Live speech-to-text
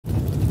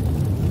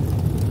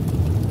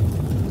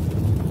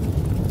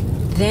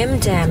Them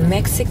Damn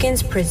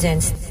Mexicans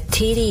presents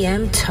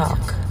TDM Talk.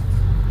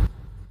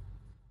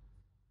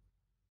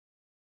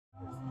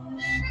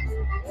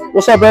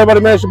 What's up, everybody,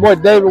 man? It's your boy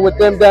David with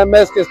Them Damn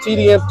Mexicans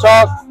TDM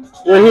Talk.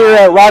 We're here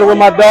at Riding With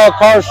My Dog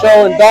car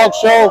show and dog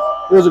show.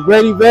 It was a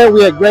great event.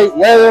 We had great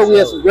weather. We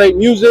had some great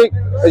music.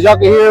 As y'all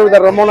can hear with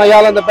the Ramon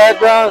Ayala in the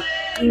background.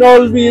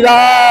 No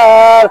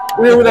olvidar.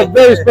 We're here with a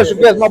very special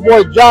guest, my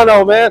boy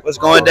Jonno, man. What's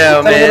going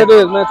down, man? What it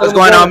is, man. What's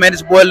going on, man?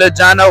 It's your boy LiL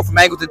Jonno from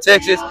Angleton,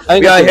 Texas.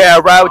 We out here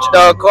at Ride With Your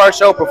Dog car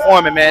show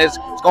performing, man. It's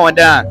going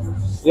down.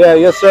 Yeah,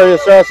 yes, sir,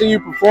 yes, sir. I see you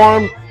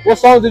perform. What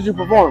songs did you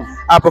perform?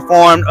 I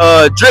performed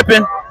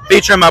Drippin',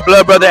 featuring my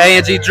blood brother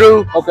Ang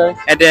Drew. Okay.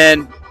 And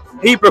then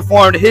he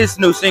performed his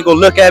new single,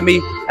 Look At Me,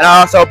 and I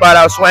also brought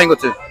out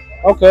Swangleton.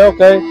 Okay,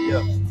 okay.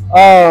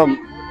 Yeah.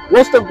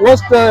 What's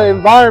the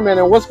environment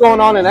and what's going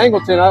on in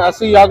Angleton? I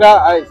see y'all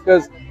got,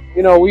 because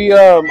you know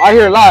I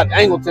hear a lot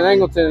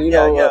Angleton. You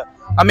know. Yeah.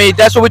 I mean,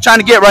 that's what we're trying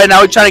to get right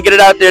now. We're trying to get it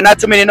out there. Not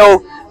too many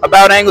know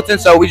about Angleton,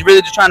 so we're really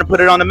just trying to put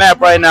it on the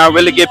map right now.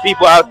 Really get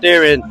people out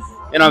there and,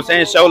 you know what I'm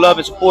saying, show love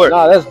and support.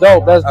 Nah, that's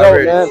dope. That's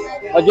dope, man.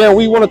 Again,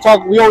 we want to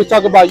talk. We always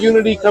talk about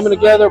unity, coming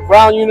together,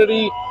 Brown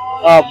unity,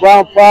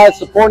 Brown pride,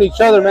 supporting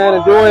each other, man,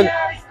 and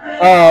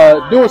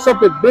doing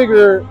something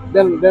bigger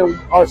than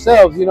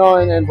ourselves, you know,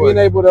 and being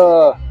able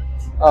to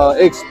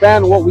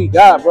expand what we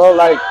got, bro.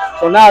 Like,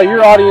 so now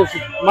your audience,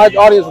 my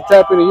audience will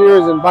tap into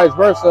yours and vice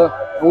versa,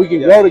 and we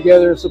can grow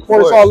together and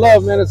support. It's all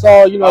love, man. It's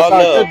all, you know, it's how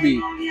it could be.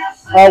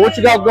 What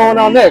you got going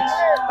on next?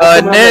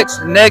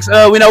 Next,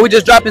 we know we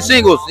just dropping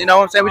singles. You know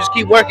what I'm saying? We just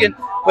keep working,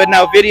 putting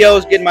out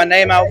videos, getting my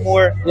name out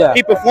more. Yeah.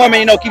 Keep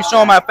performing, you know, keep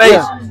showing my face.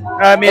 Yeah. You know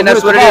what I mean?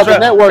 That's what it is.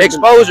 Right? Networking.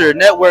 Exposure,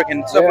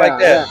 networking, stuff like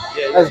that.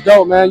 Yeah. That's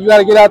dope, man. You got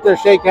to get out there,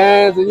 shake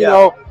hands, and, you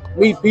know,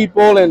 meet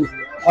people. And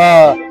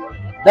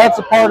that's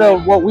a part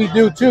of what we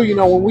do, too. You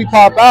know, when we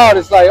pop out,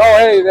 it's like, oh,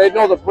 hey, they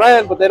know the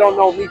brand, but they don't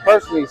know me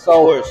personally.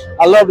 So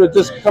I love to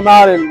just come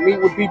out and meet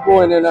with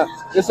people. And then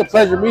it's a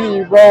pleasure meeting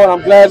you, bro. And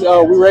I'm glad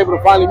we were able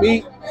to finally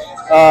meet.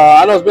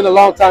 I know it's been a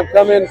long time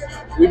coming.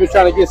 We've been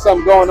trying to get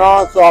something going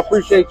on, so I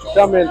appreciate you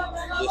coming.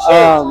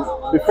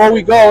 Yes, before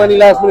we go, any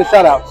last minute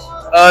shout outs?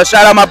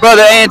 Shout out my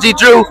brother Ang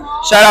Drew.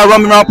 Shout out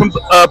Roman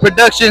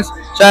Productions.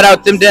 Shout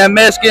out Them Damn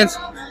Mexicans.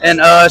 And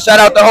shout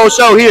out the whole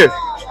show here.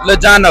 LiL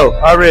Jonno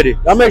already.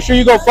 Y'all make sure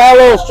you go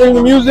follow, stream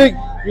the music.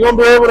 You're going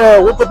to be able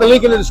to, we'll put the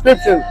link in the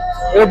description.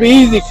 It'll be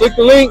easy. Click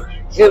the link,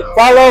 hit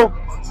follow,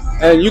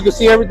 and you can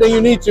see everything you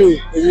need to.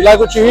 If you like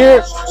what you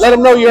hear, let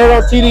them know you heard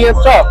on TDM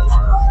Talk.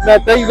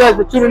 Man, thank you guys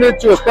for tuning in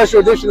to a special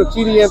edition of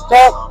TDM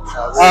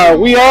Talk.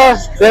 We are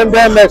Them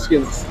Damn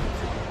Mexicans.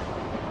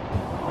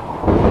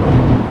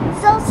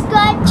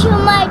 Subscribe to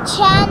my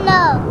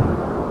channel.